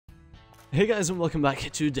Hey guys, and welcome back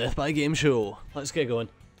to Death by GameShow. Let's get going.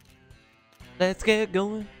 Let's get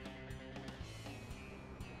going.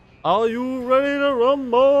 Are you ready to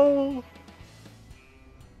rumble?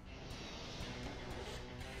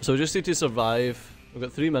 So we just need to survive. We've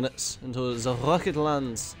got 3 minutes until the rocket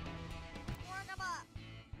lands.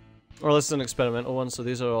 Or this is an experimental one, so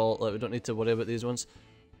these are all, like, we don't need to worry about these ones.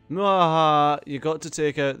 Mwahaha, you got to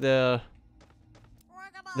take out their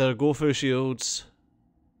Gofu shields.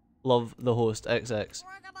 Love the host, XX.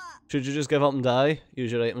 Should you just give up and die?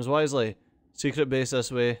 Use your items wisely. Secret base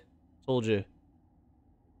this way. Told you.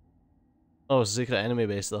 Oh, it's a secret enemy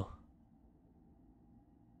base though.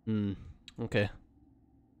 Okay.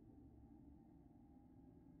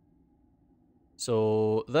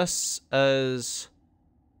 So, this is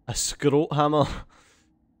a scrote hammer.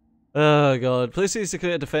 Oh god. Place these to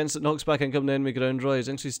create a defense that knocks back incoming enemy ground droids.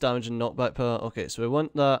 Increase damage and knockback power. Okay, so we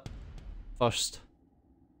want that first.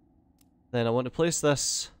 Then I want to place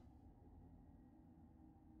this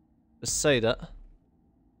beside it.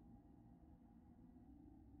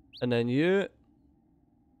 And then you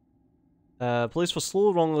place for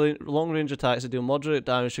slow long range attacks that deal moderate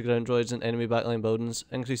damage to ground droids and enemy backline buildings.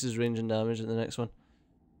 Increases range and damage in the next one.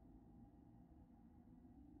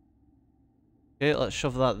 Okay, let's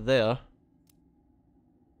shove that there.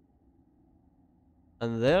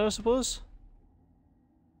 And there, I suppose?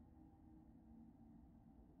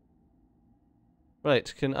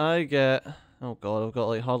 Right, can I get... Oh god, I've got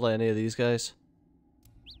like hardly any of these guys.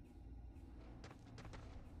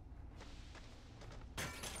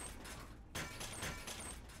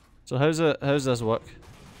 So how's this work?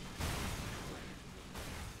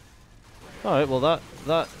 Alright, well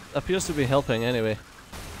that appears to be helping anyway.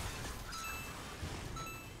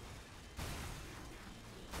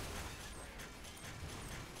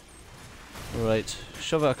 Right,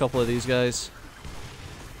 shove out a couple of these guys.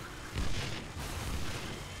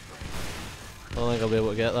 I don't think I'll be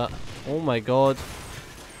able to get that. Oh my god.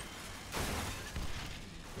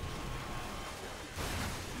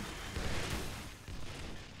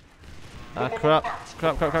 Ah crap.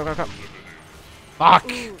 Crap.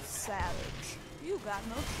 Fuck! Ooh, savage. You got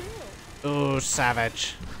no chill. Oh,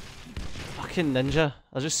 savage. Fucking ninja.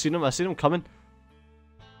 I just seen him. I seen him coming.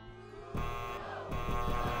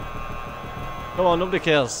 Come on, nobody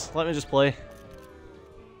cares. Let me just play.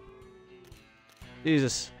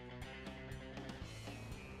 Jesus.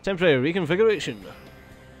 Temporary reconfiguration.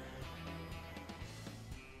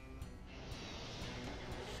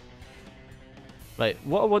 Right,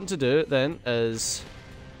 what I want to do then is...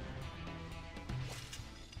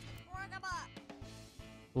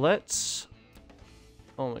 Let's...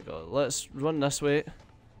 Oh my god, let's run this way.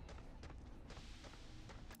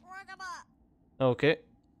 Okay.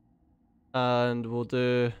 And we'll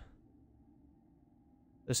do...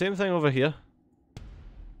 the same thing over here.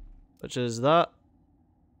 Which is that.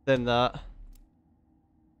 Then that.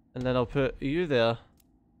 And then I'll put you there.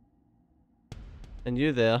 And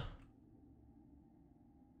you there.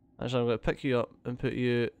 Actually, I'm going to pick you up and put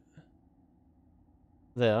you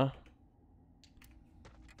there.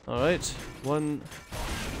 Alright. 1,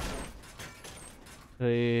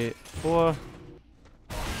 3, 4.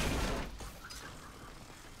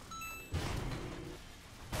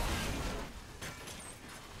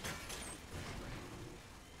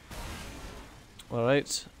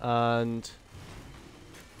 Alright, and...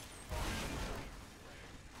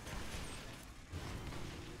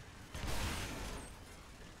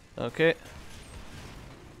 okay.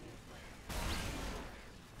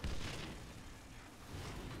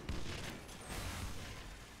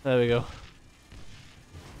 There we go.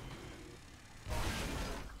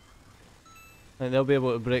 And they'll be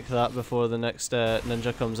able to break that before the next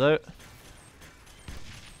ninja comes out.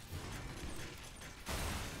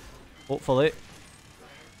 Hopefully.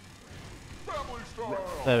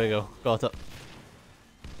 There we go, got it.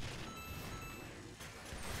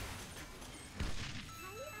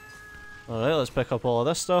 Alright, let's pick up all of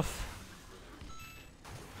this stuff.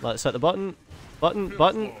 Let's hit the button.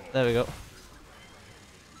 Button. There we go.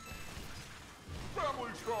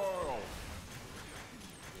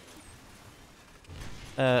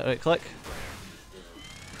 Right click.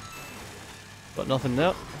 Got nothing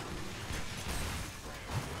there.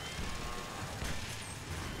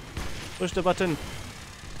 Push the button.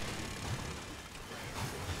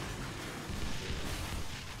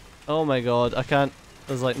 Oh my god, I can't.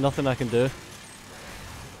 There's like nothing I can do.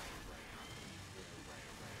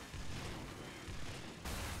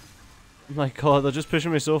 Oh my god, they're just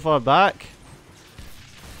pushing me so far back.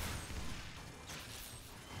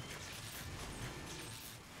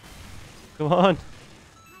 Come on.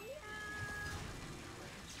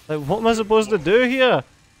 Like, what am I supposed to do here?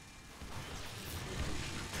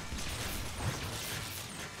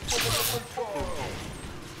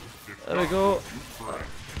 There we go.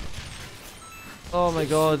 Oh my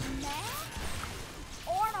god.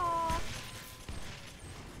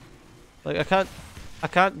 Like, I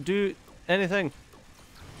can't do anything.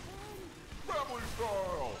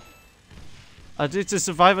 I need to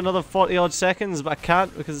survive another 40 odd seconds, but I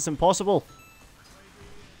can't because it's impossible.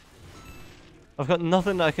 I've got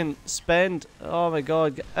nothing that I can spend. Oh my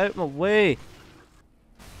god, get out of my way.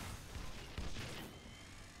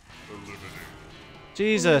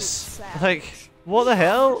 Jesus. Like, what the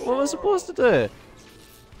hell? What am I supposed to do?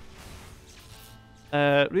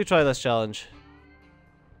 Retry this challenge.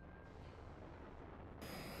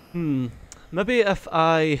 Maybe if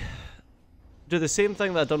I do the same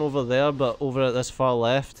thing that I've done over there, but over at this far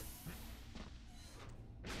left.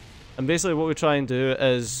 And basically what we try and do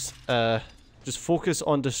is just focus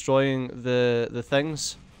on destroying the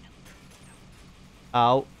things.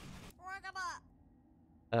 Ow.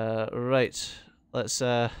 Right. Let's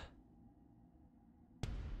that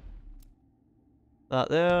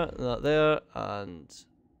there, and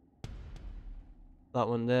that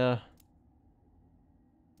one there.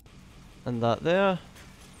 And that there.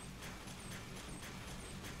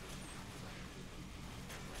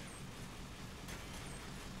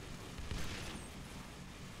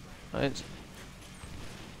 Right.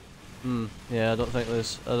 Yeah, I don't think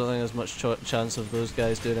there's much chance of those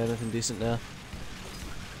guys doing anything decent there.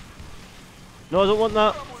 No, I don't want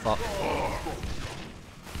that. Fuck.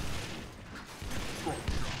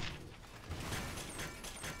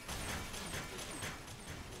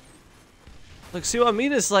 Like, see what I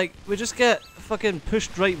mean? It's like we just get fucking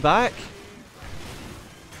pushed right back.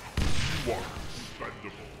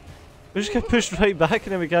 We just get pushed right back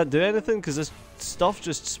and then we can't do anything because this stuff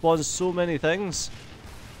just spawns so many things.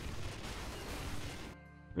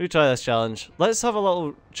 Let me try this challenge. Let's have a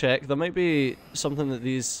little check. There might be something that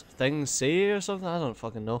these things say or something. I don't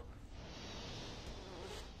fucking know.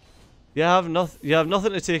 You have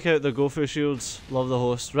nothing to take out the Gofu shields. Love the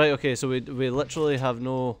host. Right, okay, so we literally have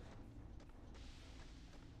no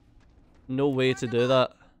way to do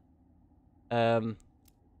that.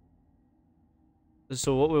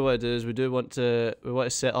 So what we want to do is we want to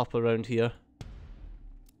set up around here.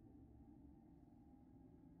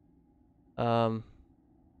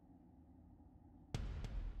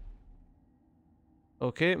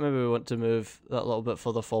 Okay, maybe we want to move that a little bit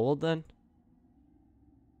further forward then.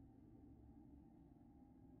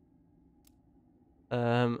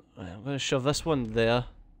 I'm going to shove this one there.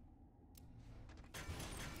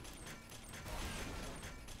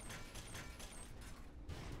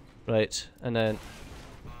 Right, and then...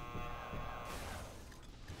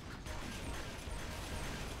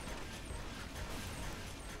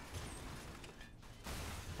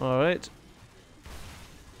 Alright.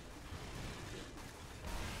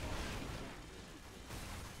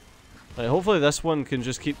 Right, hopefully this one can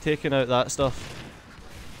just keep taking out that stuff.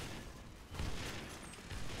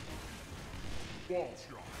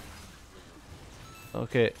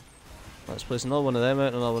 Okay. Let's place another one of them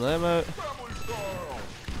out, another one of them out.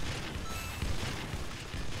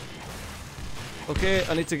 Okay,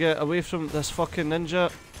 I need to get away from this fucking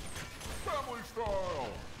ninja.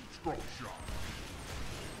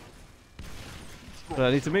 Right,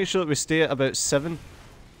 I need to make sure that we stay at about 7.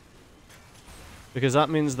 Because that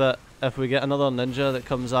means that if we get another ninja that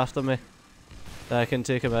comes after me, then I can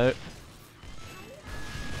take him out.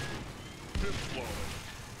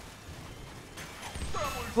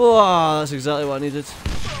 Whoa, that's exactly what I needed.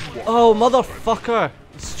 Oh, motherfucker!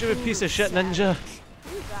 Stupid piece of shit ninja.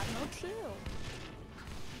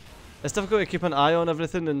 It's difficult to keep an eye on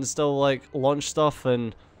everything and still, like, launch stuff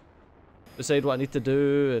and decide what I need to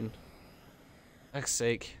do and... Fuck's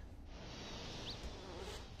sake.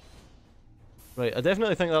 Right, I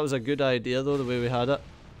definitely think that was a good idea though, the way we had it.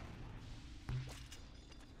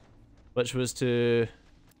 Which was to...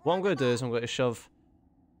 What I'm going to do is I'm going to shove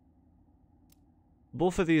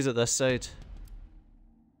both of these at this side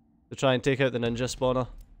to try and take out the ninja spawner.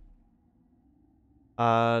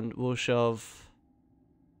 And we'll shove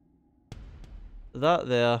that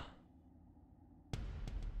there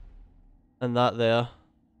and that there.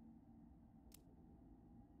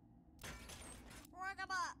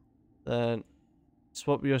 Then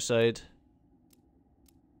swap your side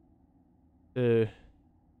to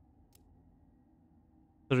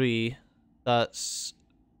 3. That's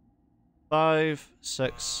 5,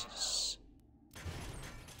 6,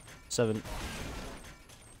 7.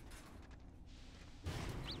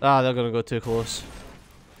 Ah, they're gonna go too close.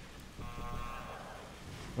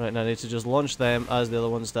 Right, now I need to just launch them as the other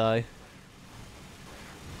ones die.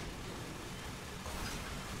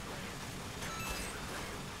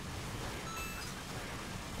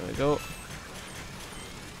 There we go.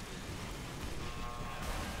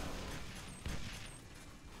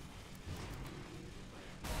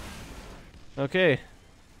 Okay.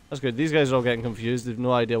 That's good. These guys are all getting confused. They've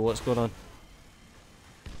no idea what's going on.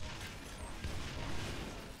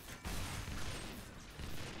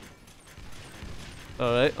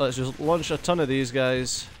 Alright, let's just launch a ton of these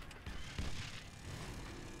guys.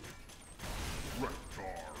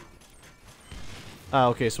 Ah,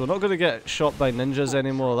 okay, so we're not going to get shot by ninjas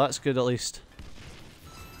anymore. That's good at least.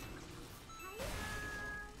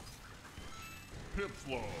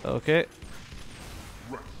 Okay.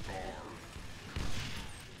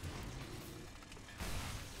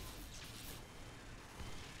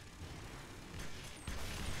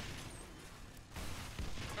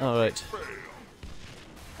 Alright.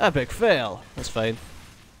 Epic fail. That's fine.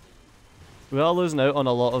 We are losing out on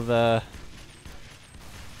a lot of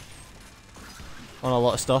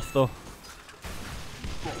stuff though.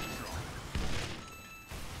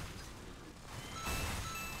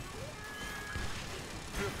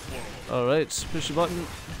 Alright, push the button.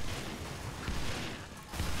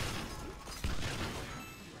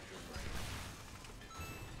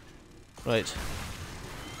 Right.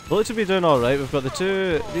 We look to be doing alright. We've got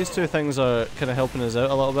these two things are kind of helping us out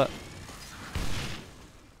a little bit.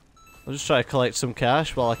 I'll just try to collect some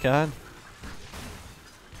cash while I can.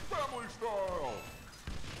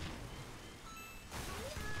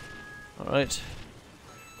 Alright.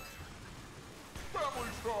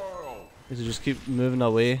 Need to just keep moving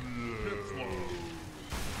away.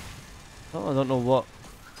 Oh, I don't know what.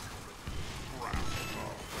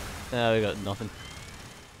 Yeah, we got nothing.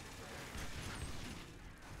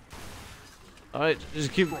 Alright,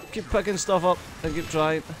 just keep picking stuff up and keep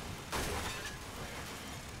trying.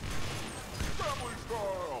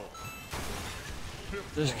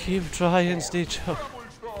 Just keep trying, Stitch.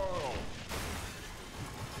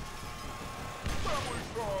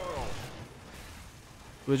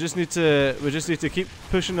 We just need to keep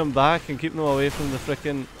pushing them back and keep them away from the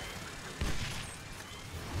frickin'.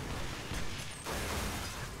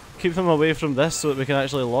 Keep them away from this so that we can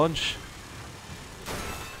actually launch.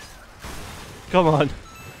 Come on.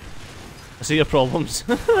 I see your problems.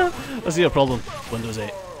 I see your problem. Windows 8.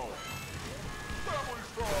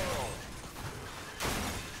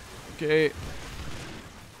 Okay.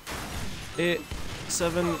 8,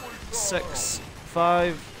 7, 6,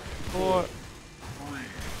 5, 4.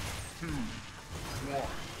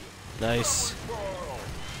 Nice.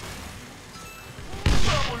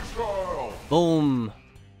 Boom.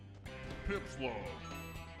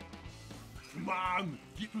 Come on,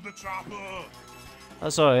 get to the chopper.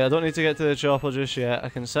 That's alright, I don't need to get to the chopper just yet. I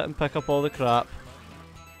can sit and pick up all the crap.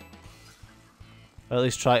 Or at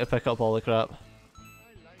least try to pick up all the crap.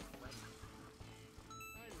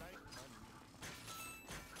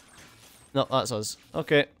 No, that's us.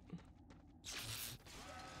 Okay.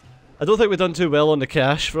 I don't think we've done too well on the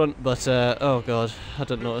cash front, but oh god, I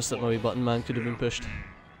didn't notice that my wee button man could have been pushed.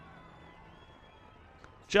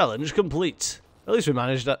 Challenge complete. At least we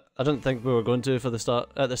managed it. I didn't think we were going to at the start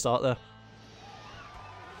there.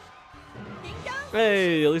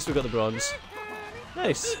 Hey, at least we got the bronze.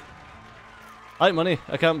 Nice. I like money.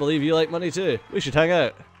 I can't believe you like money too. We should hang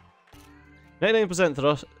out.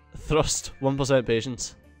 99% thrust, 1%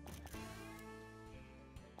 patience.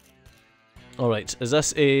 Alright, is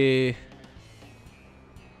this a...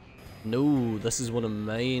 No, this is one of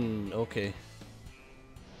mine. Okay.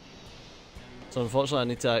 So unfortunately I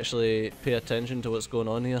need to actually pay attention to what's going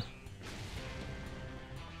on here.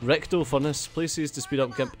 Recto furnace. Place these to speed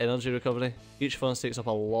up G.I.M.P energy recovery. Each furnace takes up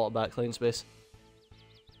a lot of backline space.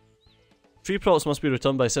 3 props must be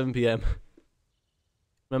returned by 7 PM.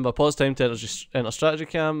 Remember, pause time to enter strategy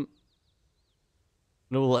cam.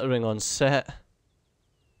 No littering on set.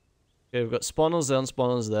 Okay, we've got spawners there and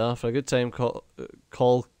spawners there. For a good time,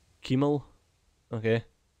 call Kimmel. Okay.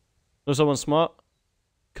 Know someone smart?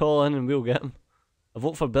 Call in and we'll get him. A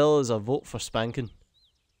vote for Bill is a vote for spanking.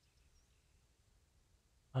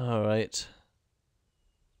 Alright.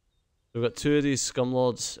 We've got 2 of these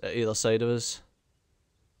scumlords at either side of us.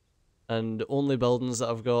 And the only buildings that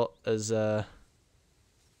I've got is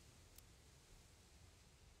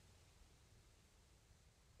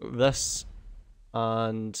this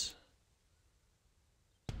and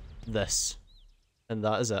this. And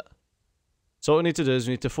that is it. So what we need to do is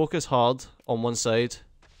we need to focus hard on one side.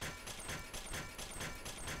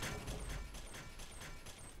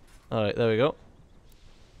 Alright, there we go.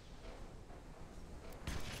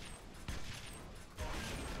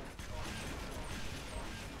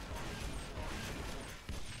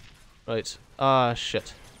 Right. Ah,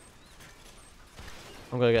 shit.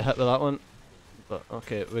 I'm gonna get hit with that one. But,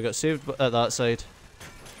 okay, we got saved at that side.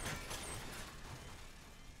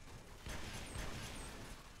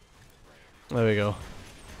 There we go.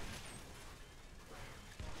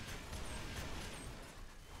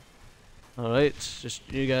 Alright, just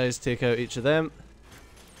you guys take out each of them.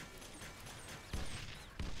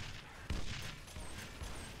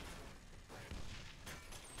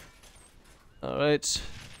 Alright.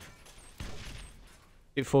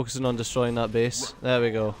 Keep focusing on destroying that base. There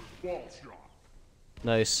we go.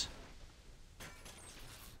 Nice.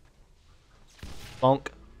 Bonk.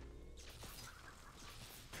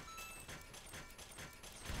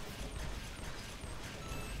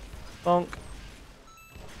 Bonk.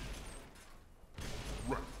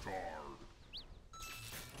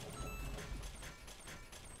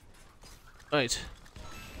 Right.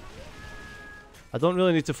 I don't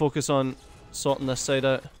really need to focus on sorting this side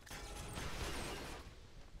out,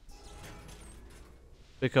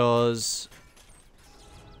 because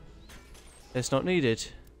it's not needed.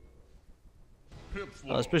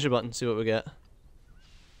 Let's push a button, see what we get.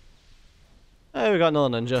 Hey, we got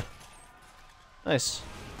another ninja. Nice.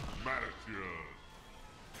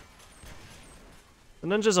 The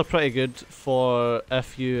ninjas are pretty good for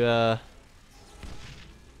if you right,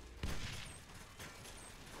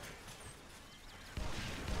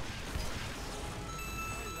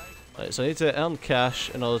 so I need to earn cash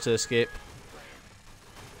in order to escape.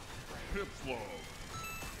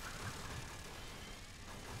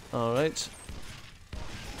 Alright.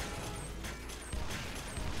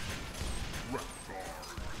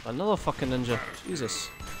 Another fucking ninja. Jesus.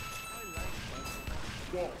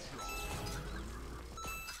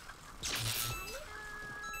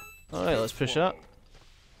 Alright, let's push that.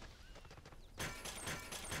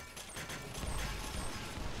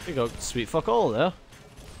 You got sweet fuck all there.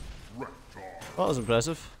 That was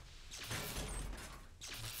impressive.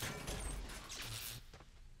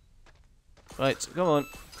 Right, come on,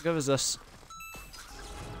 give us this.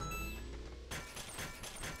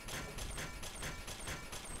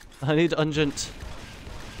 I need Ungent.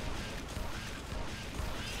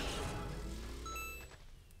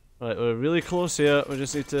 Right, we're really close here. We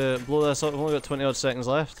just need to blow this up. We've only got 20 odd seconds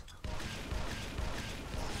left.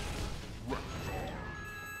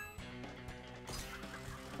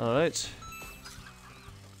 Alright.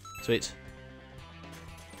 Sweet.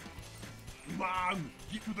 Man,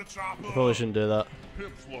 get to the chopper. Probably shouldn't do that.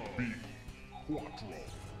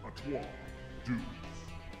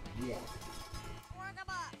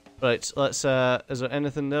 Right, let's is there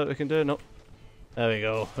anything there we can do? Nope. There we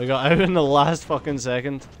go. We got out in the last fucking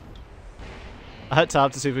second. I hit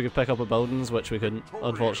tab to see if we could pick up a buildings, which we couldn't,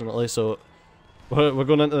 unfortunately, so we're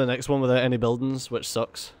going into the next one without any buildings, which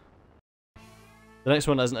sucks. The next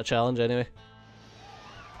one isn't a challenge anyway.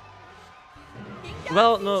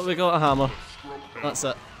 Well, no, we got a hammer. That's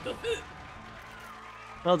it.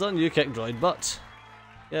 Well done, you kicked droid butt.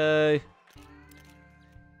 Yay.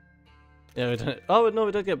 Yeah, we didn't. Oh, no,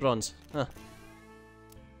 we did get bronze. Huh.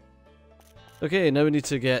 Okay, now we need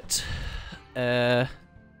to get... for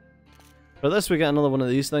this we get another one of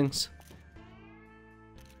these things.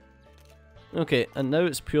 Okay, and now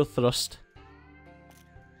it's pure thrust.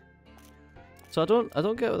 So I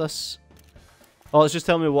don't get this. Oh, it's just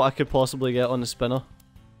telling me what I could possibly get on the spinner.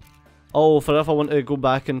 Oh, for if I want to go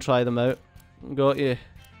back and try them out. Got you.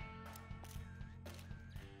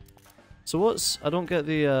 So what's... I don't get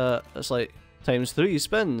the, it's like ×3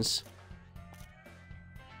 spins.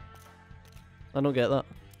 I don't get that.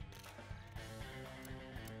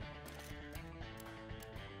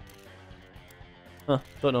 Huh,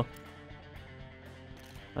 don't know.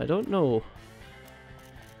 I don't know.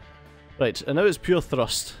 Right, and now it's pure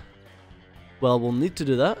thrust. Well, we'll need to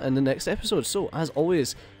do that in the next episode. So, as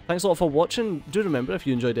always, thanks a lot for watching. Do remember, if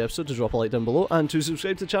you enjoyed the episode, to drop a like down below and to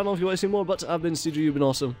subscribe to the channel if you want to see more. But I've been CJ, you've been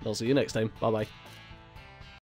awesome. I'll see you next time. Bye bye.